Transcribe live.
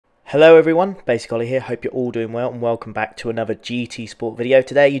Hello everyone, Basic Ollie here, hope you're all doing well and welcome back to another GT Sport video.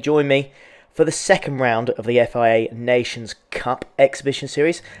 Today you join me for the second round of the FIA Nations Cup exhibition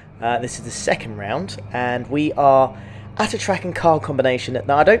series. This is the second round and we are at a track and car combination that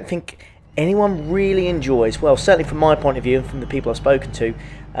I don't think anyone really enjoys. Well, certainly from my point of view and from the people I've spoken to,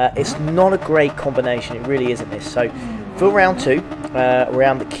 it's not a great combination, it really isn't this. So for round two,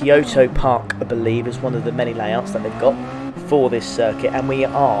 around the Kyoto Park I believe is one of the many layouts that they've got for this circuit, and we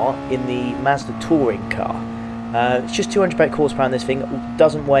are in the Mazda touring car. It's just 200 brake horsepower on this thing. It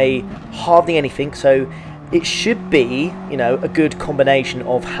doesn't weigh hardly anything, so it should be, you know, a good combination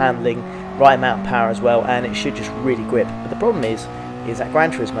of handling, right amount of power as well, and it should just really grip. But the problem is that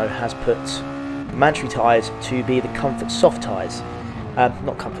Gran Turismo has put mandatory tyres to be the comfort soft tyres.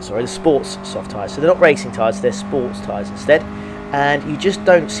 Not comfort, sorry, the sports soft tyres. So they're not racing tyres, they're sports tyres instead, and you just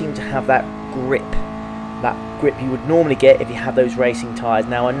don't seem to have that grip you would normally get if you have those racing tyres.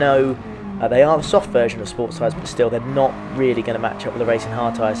 Now I know they are the soft version of sports tyres, but still they're not really going to match up with the racing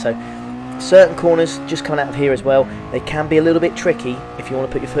hard tyres. So certain corners, just coming out of here as well, they can be a little bit tricky if you want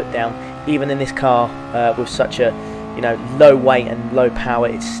to put your foot down. Even in this car with such a low weight and low power,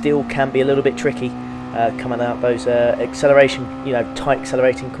 it still can be a little bit tricky coming out those acceleration, tight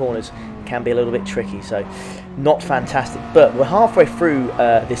accelerating corners can be a little bit tricky. So not fantastic, but we're halfway through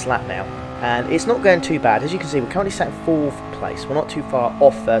this lap now. And it's not going too bad. As you can see, we're currently sat in 4th place. We're not too far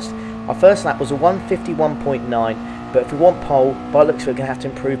off first. Our first lap was a 151.9, but if we want pole, by the looks of it, we're going to have to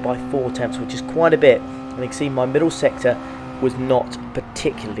improve by 4 tenths, which is quite a bit. And you can see my middle sector was not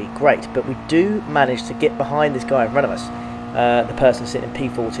particularly great, but we do manage to get behind this guy in front of us, the person sitting in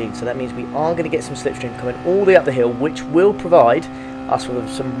P14. So that means we are going to get some slipstream coming all the way up the hill, which will provide us with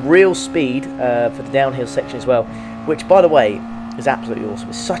some real speed for the downhill section as well, which, by the way, is absolutely awesome.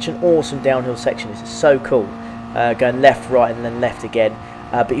 It's such an awesome downhill section. This is so cool, going left, right, and then left again.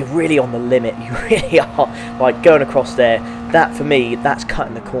 But you're really on the limit. You really are, like, going across there. That for me, that's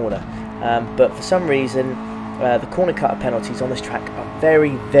cutting the corner. But for some reason, the corner cutter penalties on this track are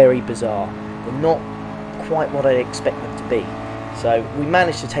very, very bizarre. They're not quite what I'd expect them to be. So we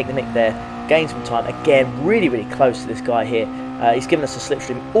managed to take the nick there, gain some time. Again, really, really close to this guy here. He's given us a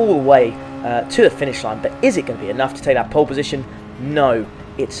slipstream all the way to the finish line. But is it going to be enough to take that pole position? No,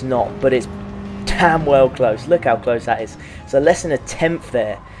 it's not, but it's damn well close. Look how close that is. So less than a tenth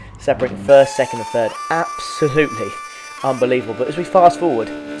there, separating first, second and third. Absolutely unbelievable. But as we fast forward,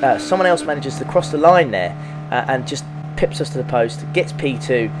 someone else manages to cross the line there and just pips us to the post, gets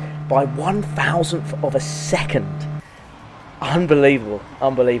P2 by 1,000th of a second. Unbelievable,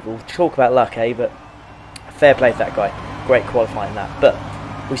 unbelievable. Talk about luck, eh? But fair play for that guy. Great qualifying that. But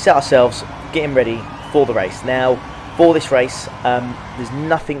we set ourselves getting ready for the race. Now, for this race, there's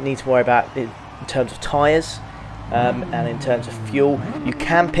nothing you need to worry about in terms of tyres and in terms of fuel. You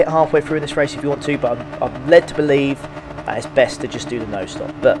can pit halfway through this race if you want to, but I'm led to believe that it's best to just do the no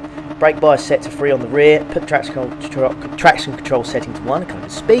stop. But brake bar is set to 3 on the rear, put the traction control setting to 1, I can't even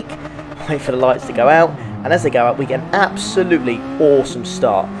speak, wait for the lights to go out, and as they go out we get an absolutely awesome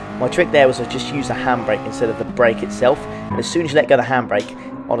start. My trick there was to just use the handbrake instead of the brake itself, and as soon as you let go of the handbrake,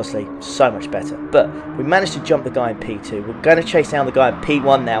 honestly, so much better. But we managed to jump the guy in P2. We're going to chase down the guy in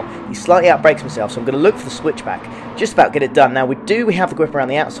P1 now. He slightly outbrakes himself, so I'm going to look for the switchback. Just about get it done. Now, we have the grip around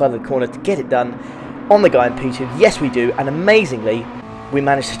the outside of the corner to get it done on the guy in P2. Yes, we do. And amazingly, we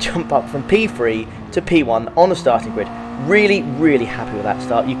managed to jump up from P3 to P1 on the starting grid. Really, really happy with that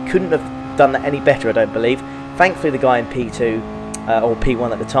start. You couldn't have done that any better, I don't believe. Thankfully, the guy in P2, or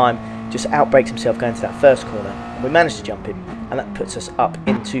P1 at the time, just outbrakes himself going to that first corner. We managed to jump him, and that puts us up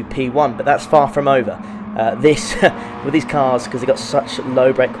into P1, but that's far from over. With these cars, because they've got such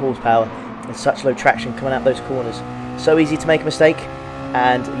low brake horsepower and such low traction coming out those corners, so easy to make a mistake.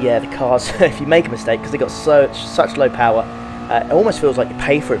 And yeah, the cars, if you make a mistake, because they've got such low power, it almost feels like you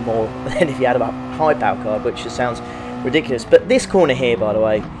pay for it more than if you had a high power card, which just sounds ridiculous. But this corner here, by the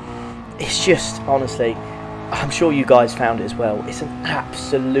way, it's just, honestly, I'm sure you guys found it as well, it's an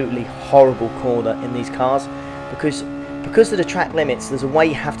absolutely horrible corner in these cars. Because of the track limits, there's a way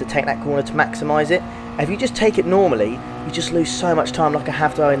you have to take that corner to maximise it. If you just take it normally, you just lose so much time, like I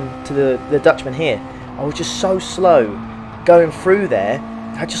have done to the Dutchman here. I was just so slow going through there,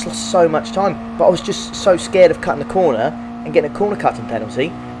 I just lost so much time. But I was just so scared of cutting the corner and getting a corner cutting penalty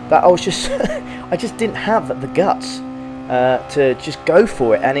that I was just, I just didn't have the guts to just go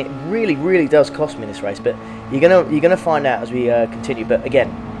for it. And it really, really does cost me in this race. But you're gonna find out as we continue. But again,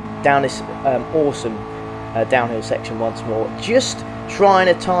 down this awesome downhill section once more, just trying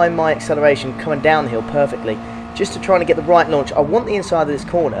to time my acceleration coming down the hill perfectly, just to try and get the right launch. I want the inside of this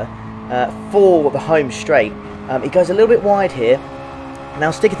corner for the home straight. It goes a little bit wide here,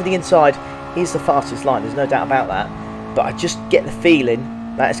 Now sticking to the inside is the fastest line, there's no doubt about that, but I just get the feeling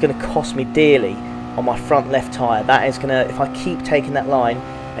that it's going to cost me dearly on my front left tyre. That is going to, if I keep taking that line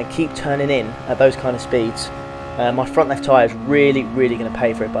and keep turning in at those kind of speeds, my front left tyre is really going to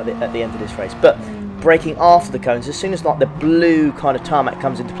pay for it at the end of this race. But braking after the cones, as soon as like the blue kind of tarmac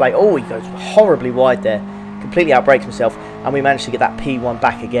comes into play, oh, he goes horribly wide there, completely outbrakes himself, and we managed to get that P1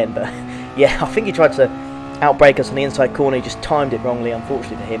 back again. But yeah, I think he tried to outbrake us on the inside corner, he just timed it wrongly,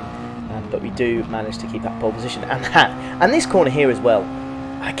 unfortunately for him. But we do manage to keep that pole position, and this corner here as well,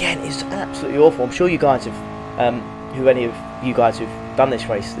 again, is absolutely awful. I'm sure you guys have, any of you guys who've done this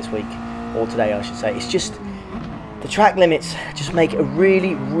race this week, or today I should say, it's just, the track limits just make a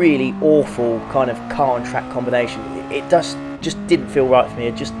really awful kind of car and track combination. It just didn't feel right for me.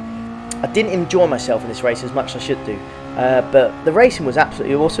 I didn't enjoy myself in this race as much as I should do. But the racing was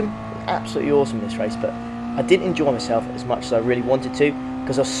absolutely awesome in this race, but I didn't enjoy myself as much as I really wanted to,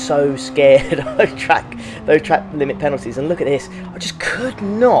 because I was so scared of those track limit penalties. And look at this, I just could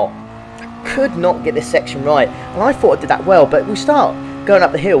not get this section right, and I thought I did that well, but we start going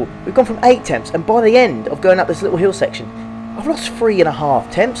up the hill, we've gone from 8 tenths, and by the end of going up this little hill section, I've lost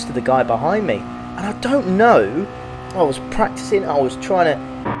 3.5 tenths to the guy behind me. And I don't know, I was practicing, I was trying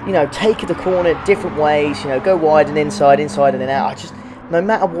to, you know, take the corner different ways, you know, go wide and inside and then out. I just, no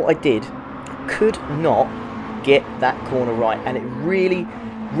matter what I did, I could not get that corner right, and it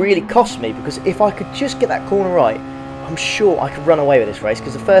really cost me, because if I could just get that corner right, I'm sure I could run away with this race,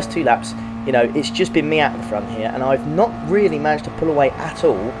 because the first 2 laps, you know, it's just been me out in the front here, and I've not really managed to pull away at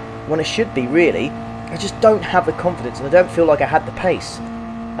all when I should be, really. I just don't have the confidence, and I don't feel like I had the pace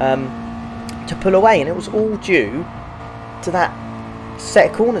to pull away, and it was all due to that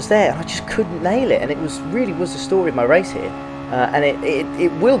set of corners there, and I just couldn't nail it, and it really was the story of my race here, and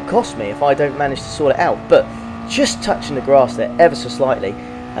it will cost me if I don't manage to sort it out. But just touching the grass there ever so slightly,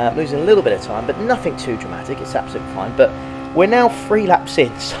 losing a little bit of time, but nothing too dramatic, it's absolutely fine. But we're now 3 laps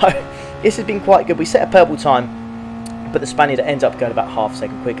in, so this has been quite good. We set a purple time, but the Spaniard ends up going about half a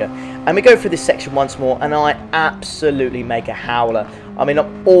second quicker. And we go through this section once more, and I absolutely make a howler. I mean,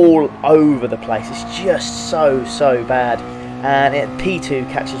 I'm all over the place. It's just so bad. And P2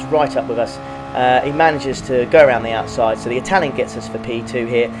 catches right up with us. He manages to go around the outside, so the Italian gets us for P2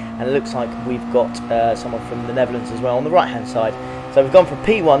 here, and it looks like we've got someone from the Netherlands as well on the right hand side. So we've gone from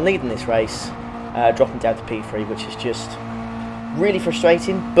P1 leading this race, dropping down to P3, which is just really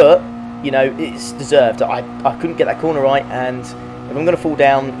frustrating, but you know, it's deserved. I couldn't get that corner right, and if I'm going to fall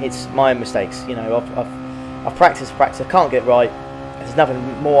down, it's my own mistakes. You know, I've practiced, I can't get it right. There's nothing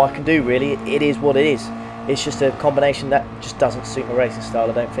more I can do, really. It is what it is. It's just a combination that just doesn't suit my racing style,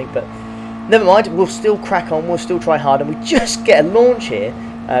 I don't think, but never mind, we'll still crack on, we'll still try hard, and we just get a launch here,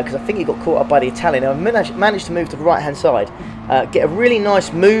 because I think he got caught up by the Italian. I managed to move to the right hand side, get a really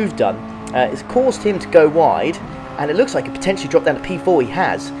nice move done. It's caused him to go wide, and it looks like he potentially dropped down to P4, he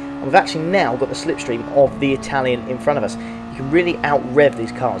has, and we've actually now got the slipstream of the Italian in front of us. You can really out-rev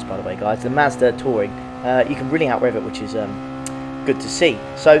these cars, by the way, guys, the Mazda Touring, you can really out-rev it, which is good to see.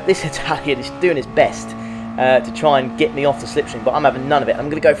 So this Italian is doing his best to try and get me off the slipstream, but I'm having none of it. I'm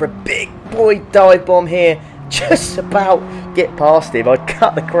going to go for a big boy dive bomb here, just about get past him. I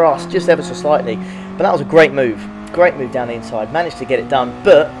cut the grass just ever so slightly, but that was a great move down the inside. Managed to get it done,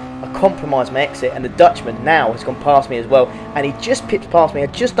 but I compromised my exit, and the Dutchman now has gone past me as well, and he just pipped past me. I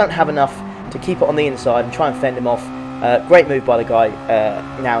just don't have enough to keep it on the inside and try and fend him off. Great move by the guy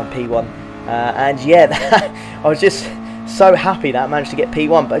now in P1, and yeah, I was just so happy that I managed to get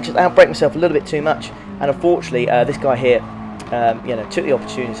P1, but I just outbraked myself a little bit too much. And unfortunately, this guy here, you know, took the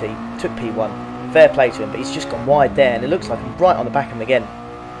opportunity, took P1. Fair play to him, but he's just gone wide there, and it looks like I'm right on the back of him again.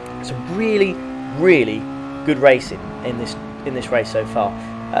 It's a really good racing in this race so far.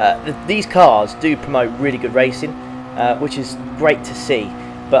 These cars do promote really good racing, which is great to see.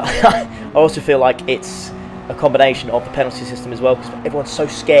 But I also feel like it's a combination of the penalty system as well, because everyone's so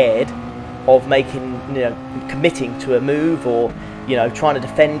scared of making, you know, committing to a move, or you know, trying to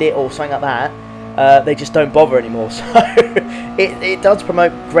defend it or something like that. They just don't bother anymore. So it does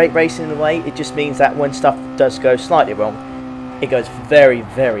promote great racing in a way. It just means that when stuff does go slightly wrong, it goes very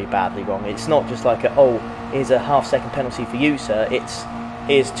badly wrong. It's not just like oh, here's a half-second penalty for you, sir.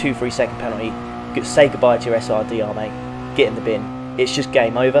 Here's 2-3 second penalty. Say goodbye to your SRDR, mate. Get in the bin. It's just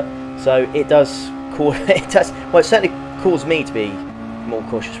game over. So it does cause well, it certainly caused me to be more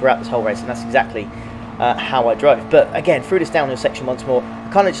cautious throughout this whole race, and that's exactly how I drove. But again, through this downhill section once more, I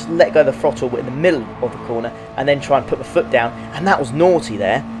kind of just let go of the throttle in the middle of the corner and then try and put my foot down, and that was naughty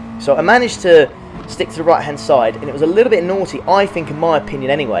there. So I managed to stick to the right hand side, and it was a little bit naughty, I think, in my opinion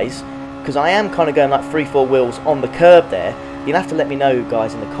anyways, because I am kind of going like 3-4 wheels on the curb there, You'll have to let me know,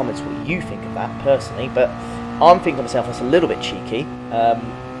 guys, in the comments what you think of that, personally, but I'm thinking to myself that's a little bit cheeky.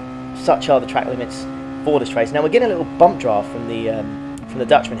 Such are the track limits for this race. Now, we're getting a little bump draft from the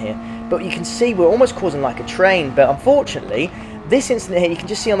Dutchman here, but you can see we're almost causing like a train, but unfortunately, this incident here, you can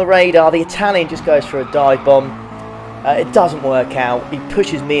just see on the radar, the Italian just goes for a dive bomb. It doesn't work out. He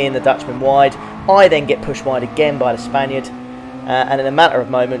pushes me and the Dutchman wide. I then get pushed wide again by the Spaniard. And in a matter of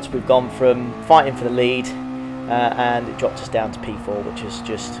moments, we've gone from fighting for the lead, and it dropped us down to P4, which is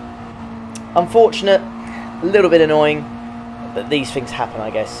just unfortunate, a little bit annoying, but these things happen, I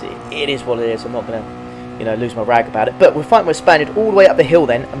guess. It is what it is. I'm not going to, you know, lose my rag about it. But we're fighting with Spaniard all the way up the hill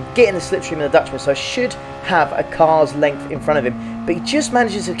then. I'm getting the slipstream of the Dutchman, so I should have a car's length in front of him. But he just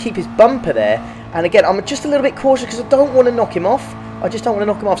manages to keep his bumper there. And again, I'm just a little bit cautious because I don't want to knock him off. I just don't want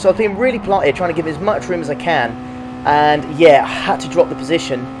to knock him off. So I was being really polite here, trying to give him as much room as I can. And yeah, I had to drop the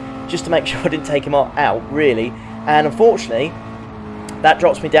position just to make sure I didn't take him out, really. And unfortunately, that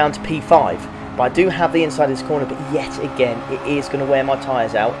drops me down to P5. But I do have the inside of this corner, but yet again, it is going to wear my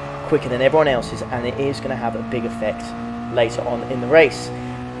tyres out quicker than everyone else's, and it is going to have a big effect later on in the race.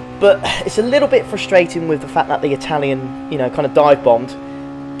 But it's a little bit frustrating with the fact that the Italian, you know, kind of dive bombed,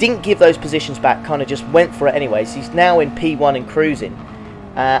 didn't give those positions back, kind of just went for it anyways. He's now in P1 and cruising,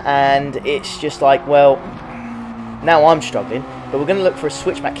 and it's just like, well, now I'm struggling, but we're going to look for a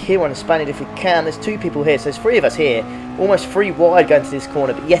switchback here on the Spaniard if we can. There's two people here, so there's three of us here, almost three wide going to this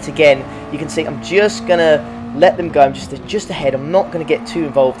corner, but yet again, you can see I'm just going to let them go. I'm just ahead. I'm not going to get too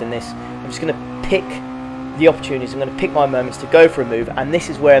involved in this. I'm just going to pick the opportunities. I'm going to pick my moments to go for a move, and this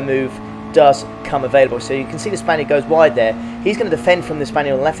is where a move does come available. So you can see the Spaniard goes wide there. He's going to defend from the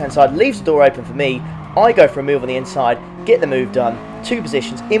Spaniard on the left-hand side, leaves the door open for me. I go for a move on the inside, get the move done. Two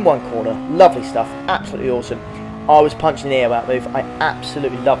positions in one corner. Lovely stuff. Absolutely awesome. I was punching the air out move. I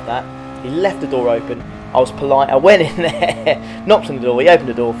absolutely loved that. He left the door open. I was polite. I went in there, knocked on the door. He opened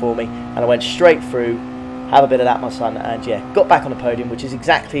the door for me, and I went straight through. Have a bit of that, my son, and yeah, got back on the podium, which is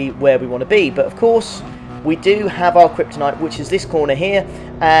exactly where we want to be. But of course, we do have our kryptonite, which is this corner here,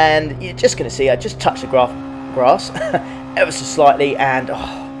 and you're just going to see I just touched the grass ever so slightly, and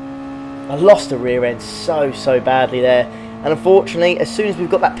I lost the rear end so badly there. And unfortunately, as soon as we've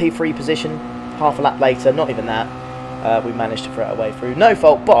got that P3 position, half a lap later, not even that, we managed to throw it away through. No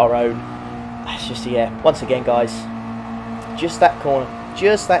fault but our own. It's just, yeah, once again, guys, just that corner,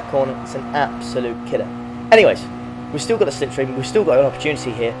 it's an absolute killer. Anyways, we've still got the slipstream, we've still got an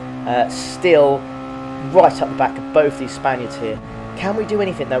opportunity here, still right up the back of both these Spaniards here. Can we do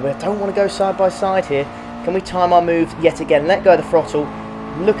anything though? We don't want to go side by side here. Can we time our move yet again? Let go of the throttle,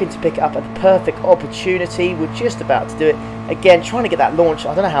 looking to pick it up at the perfect opportunity. We're just about to do it. Again, trying to get that launch.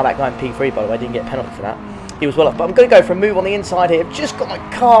 I don't know how that guy in P3, by the way, didn't get a penalty for that. He was well off, but I'm going to go for a move on the inside here. I've just got my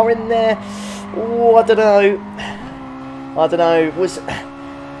car in there. Oh, I don't know.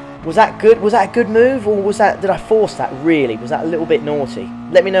 Was that good? Was that a good move, or was that, did I force that really? Was that a little bit naughty?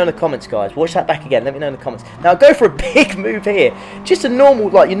 Let me know in the comments, guys. Watch that back again. Let me know in the comments. Now, go for a big move here. Just a normal,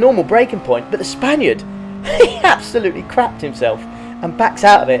 like your normal braking point, but the Spaniard, he absolutely crapped himself and backs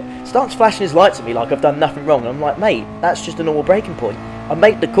out of it. Starts flashing his lights at me like I've done nothing wrong. And I'm like, mate, that's just a normal braking point. I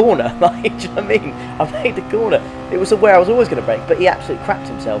made the corner. Like, do you know what I mean? I made the corner. It was where I was always going to brake, but he absolutely crapped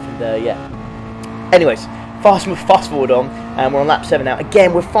himself, and yeah. Anyways. Fast forward on, and we're on lap 7 now.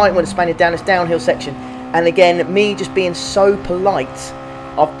 Again, we're fighting with the Spaniard down this downhill section, and again, me just being so polite,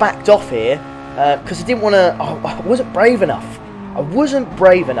 I've backed off here because I didn't want to. I wasn't brave enough. I wasn't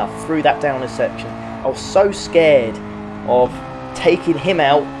brave enough through that downhill section. I was so scared of taking him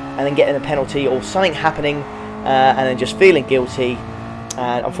out and then getting a penalty or something happening, and then just feeling guilty.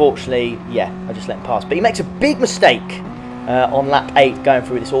 And unfortunately, yeah, I just let him pass. But he makes a big mistake. On lap 8, going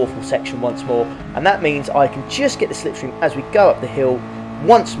through this awful section once more, and that means I can just get the slipstream as we go up the hill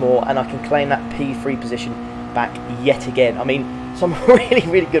once more, and I can claim that P3 position back yet again. I mean, some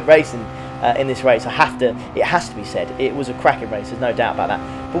really good racing in this race. It has to be said, it was a cracking race, there's no doubt about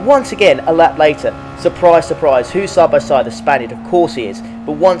that. But once again, a lap later, surprise, who's side by side? The Spaniard, of course he is.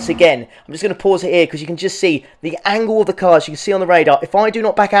 But once again, I'm just going to pause it here because you can just see the angle of the cars. You can see on the radar, if I do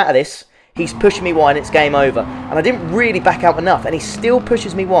not back out of this, he's pushing me wide and it's game over. And I didn't really back out enough, and he still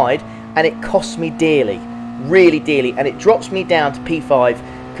pushes me wide, and it costs me dearly. Really dearly. And it drops me down to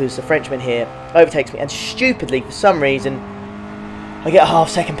P5 because the Frenchman here overtakes me. And stupidly, for some reason, I get a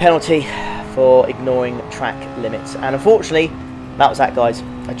half-second penalty for ignoring track limits. And unfortunately, that was that, guys.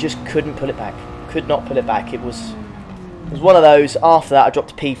 I just couldn't pull it back. Could not pull it back. It was one of those. After that, I dropped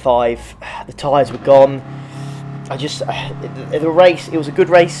to P5. The tyres were gone. The race, it was a good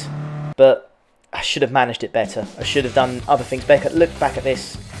race, but I should have managed it better. I should have done other things better. Look back at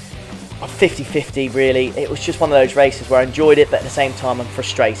this. 50-50 really. It was just one of those races where I enjoyed it, but at the same time I'm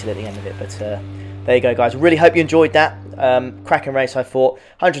frustrated at the end of it. But there you go, guys. Really hope you enjoyed that. Cracking race, I thought.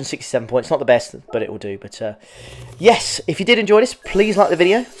 167 points, not the best, but it will do. But yes, if you did enjoy this, please like the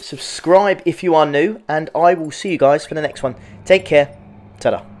video, subscribe if you are new, and I will see you guys for the next one. Take care.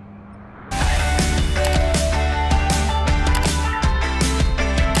 Ta-da.